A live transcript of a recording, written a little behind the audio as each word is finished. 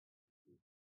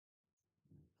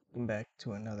Welcome back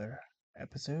to another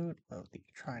episode of the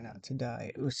Try Not to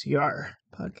Die OCR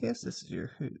podcast. This is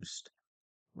your host,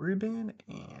 Ruben,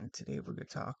 and today we're going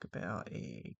to talk about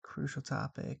a crucial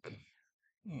topic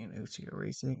in OCR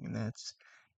racing, and that's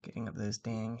getting up those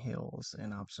dang hills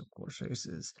and obstacle course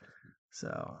races.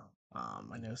 So,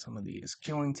 I know some of these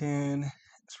Killington,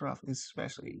 it's rough,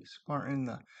 especially Spartan.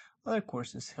 The other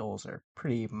courses, hills are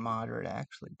pretty moderate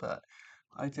actually, but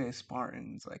I'd say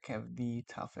Spartans have the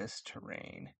toughest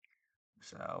terrain.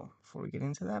 So, before we get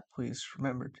into that, please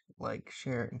remember to like,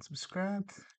 share, and subscribe.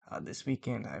 This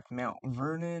weekend I have Mount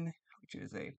Vernon, which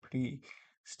is a pretty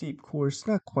steep course,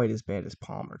 not quite as bad as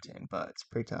Palmerton, but it's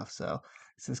pretty tough. So,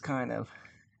 this is kind of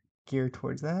geared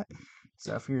towards that.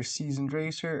 So, if you're a seasoned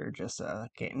racer or just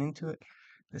getting into it,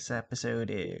 this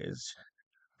episode is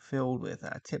filled with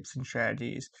tips and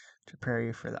strategies to prepare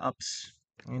you for the ups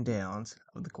and downs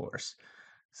of the course.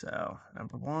 So,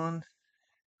 number one,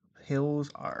 hills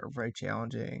are very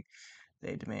challenging.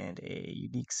 They demand a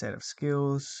unique set of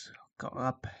skills, going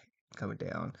up, coming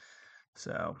down.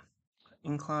 So,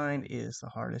 incline is the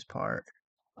hardest part.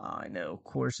 I know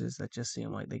courses that just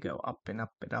seem like they go up and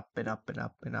up and up and up and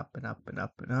up and up and up and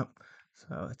up and up.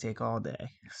 So, it take all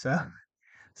day.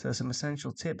 So some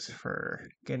essential tips for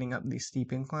getting up these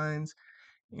steep inclines.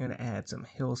 You're going to add some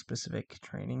hill specific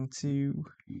training to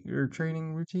your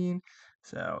training routine.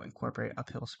 So, incorporate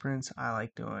uphill sprints. I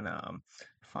like doing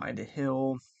find a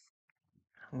hill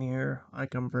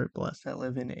I'm very blessed. I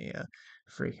live in a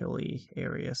free hilly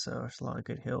area, so there's a lot of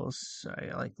good hills. So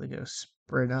I like to go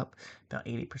sprint up about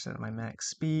 80% of my max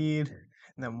speed,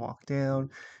 and then walk down.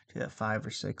 Do that 5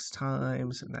 or 6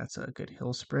 times, and that's a good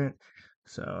hill sprint.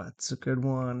 So that's a good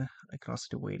one. I can also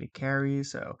do weighted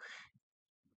carries. So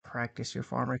practice your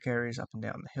farmer carries up and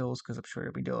down the hills, because I'm sure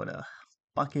you'll be doing a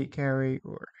bucket carry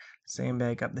or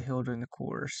sandbag up the hill during the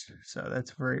course. So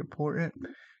that's very important.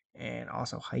 And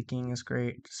also hiking is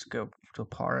great. Just go to a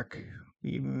park,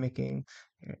 be mimicking,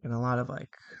 and a lot of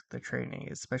the training,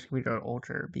 especially if you're an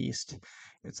ultra beast,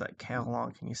 it's like how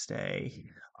long can you stay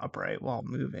upright while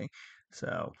moving.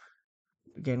 So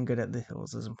getting good at the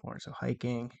hills is important. So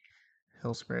hiking,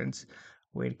 hill sprints,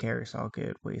 weight carry is all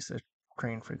good ways to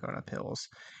train for going up hills.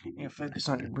 And focus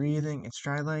on your breathing and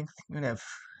stride length. You're gonna have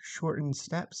shortened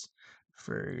steps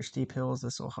for your steep hills.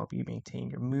 This will help you maintain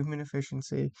your movement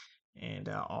efficiency and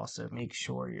also make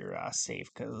sure you're safe,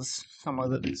 because some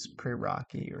of it is pretty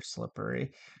rocky or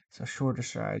slippery. So shorter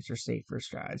strides are safer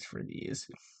strides for these.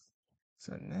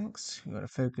 So next, you want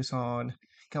to focus on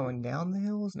going down the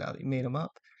hills now that you made them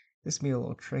up. This can be a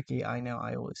little tricky. I know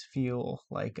I always feel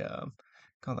like kind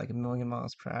of like a million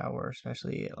miles per hour,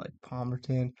 especially at like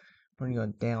Palmerton, when you're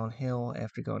going downhill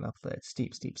after going up that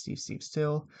steep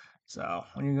still. So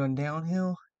when you're going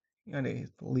downhill, you want to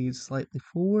lead slightly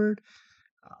forward,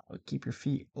 keep your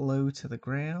feet low to the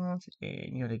ground,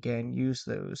 and you want to again use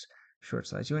those short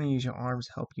slides. You want to use your arms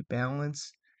to help you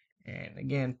balance. And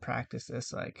again, practice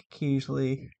this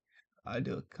occasionally. I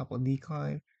do a couple of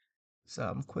decline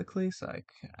some quickly. So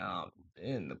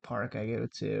in the park I go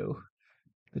to,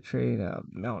 the train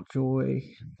Mount Joy.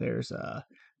 There's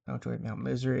Mount Joy, Mount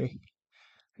Misery.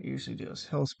 I usually do a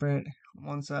hill sprint on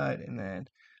one side, and then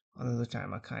another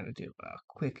time I kind of do a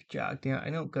quick jog down. I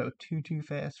don't go too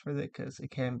fast for it because it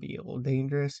can be a little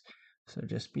dangerous. So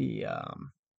just need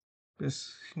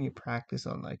practice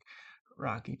on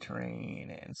rocky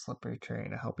terrain and slippery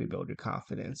terrain to help you build your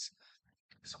confidence.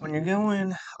 So when you're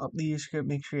going up these, you're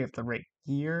gonna make sure you have the right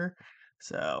gear.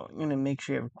 So you're gonna make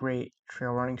sure you have great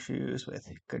trail running shoes with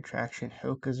good traction.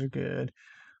 Hokas are good,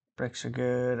 bricks are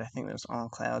good. I think those on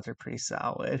clouds are pretty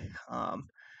solid.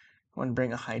 Want to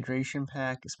bring a hydration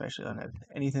pack, especially on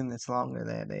anything that's longer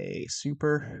than a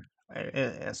super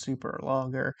or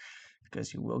longer,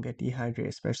 because you will get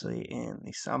dehydrated, especially in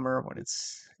the summer when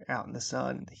it's out in the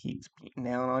sun, the heat's beating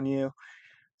down on you.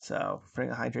 So bring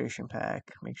a hydration pack.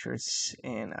 Make sure it's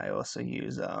in. I also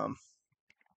use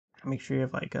make sure you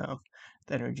have the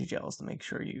energy gels to make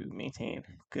sure you maintain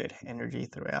good energy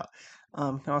throughout.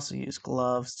 You can also use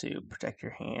gloves to protect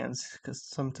your hands, because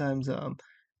sometimes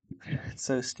it's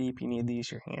so steep you need to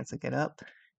use your hands to get up.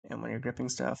 And when you're gripping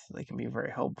stuff, they can be very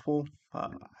helpful.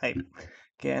 I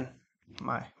again,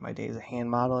 my days of hand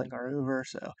modeling are over,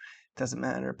 so it doesn't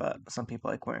matter. But some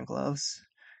people like wearing gloves.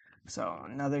 So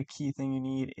another key thing you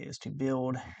need is to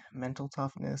build mental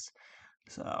toughness.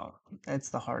 So that's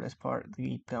the hardest part, to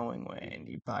keep going when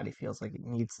your body feels like it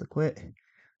needs to quit.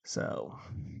 So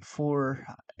for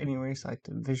any race, I like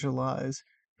to visualize.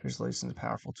 Visualization is a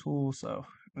powerful tool. So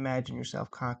imagine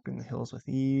yourself conquering the hills with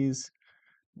ease,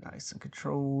 nice and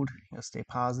controlled. Stay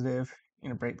positive.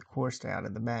 Break the course down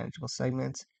into manageable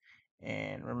segments,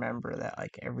 and remember that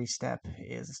like every step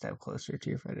is a step closer to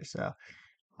your finish. So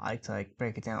I like to like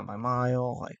break it down by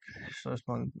mile. Like first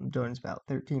one I'm doing is about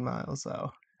 13 miles,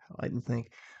 so I like to think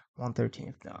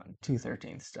 1/13 done,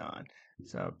 2/13 done.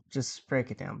 So just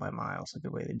break it down by miles, a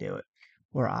good way to do it.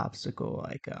 Or obstacle,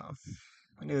 like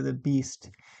I know the beast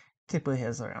typically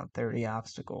has around 30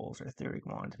 obstacles or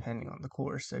 31 depending on the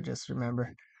course. So just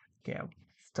remember, okay, I've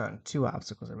done 2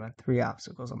 obstacles, I've done 3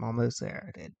 obstacles, I'm almost there.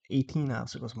 I did 18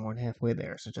 obstacles, more than halfway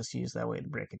there. So just use that way to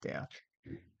break it down.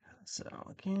 So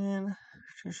again,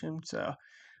 nutrition. So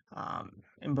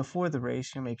and before the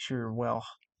race, you make sure you're well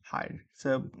hydrated.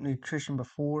 So nutrition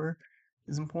before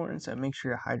is important. So make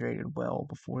sure you're hydrated well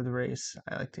before the race.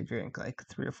 I like to drink like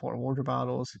 3 or 4 water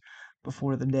bottles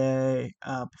before the day,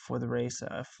 before the race.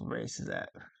 If the race is at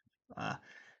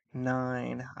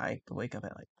 9, I wake up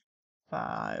at like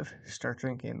 5, start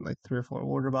drinking like 3 or 4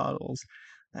 water bottles.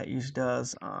 That usually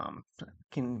does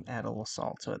can add a little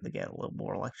salt to it to get a little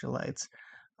more electrolytes.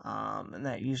 And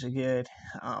that usually good.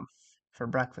 Um, for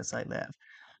breakfast, I have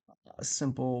a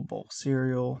simple bowl of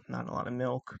cereal, not a lot of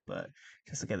milk, but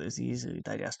just to get those easily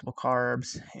digestible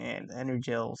carbs. And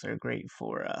energy gels are great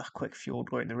for quick fuel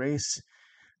during the race.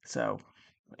 So,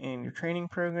 in your training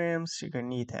programs, you're going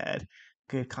to need to add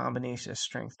good combination of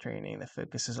strength training that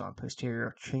focuses on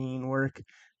posterior chain work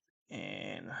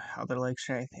and other leg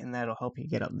strength, and that'll help you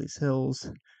get up these hills.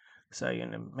 So you're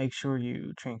gonna make sure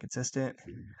you train consistent,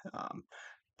 um,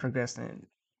 progress in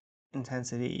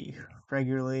intensity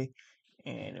regularly,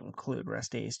 and include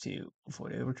rest days to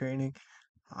avoid overtraining.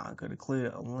 I'm going to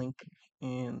include a link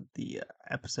in the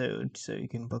episode so you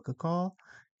can book a call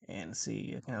and see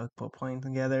you can put a plan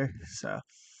together.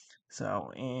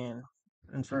 And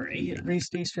for race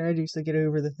day strategies to get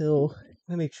over the hill,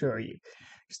 make sure you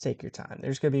just take your time.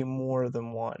 There's gonna be more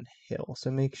than one hill, so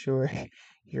make sure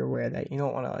you're aware that you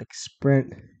don't want to like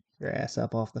sprint your ass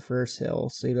up off the first hill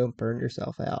so you don't burn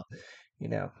yourself out.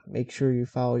 Make sure you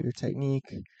follow your technique,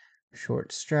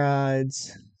 short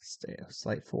strides, stay a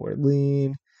slight forward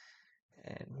lean,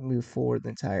 and move forward the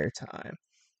entire time.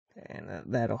 And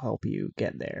that'll help you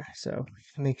get there. So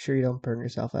make sure you don't burn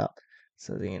yourself out.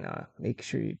 So make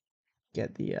sure you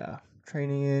get the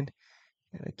training in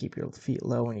and keep your feet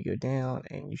low when you go down,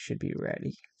 and you should be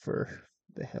ready for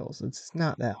the hills. It's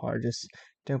not that hard. Just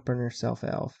don't burn yourself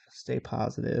out. Stay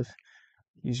positive.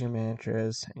 Use your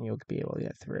mantras, and you'll be able to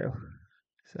get through.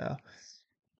 So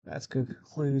that's going to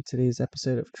conclude today's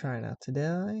episode of Try Not to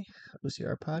Die,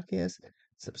 OCR podcast.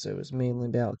 This episode was mainly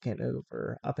about getting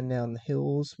over up and down the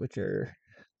hills, which are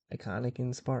iconic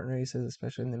in Spartan races,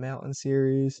 especially in the mountain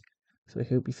series. So I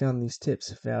hope you found these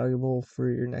tips valuable for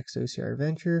your next OCR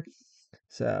adventure.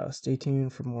 So stay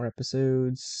tuned for more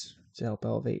episodes to help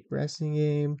elevate wrestling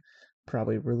game.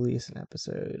 Probably release an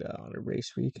episode on a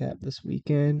race recap this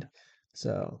weekend.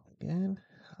 So again,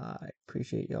 I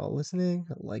appreciate y'all listening.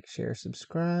 Like, share,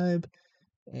 subscribe.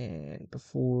 And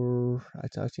before I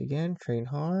talk to you again, train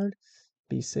hard,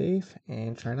 be safe,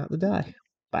 and try not to die.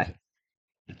 Bye.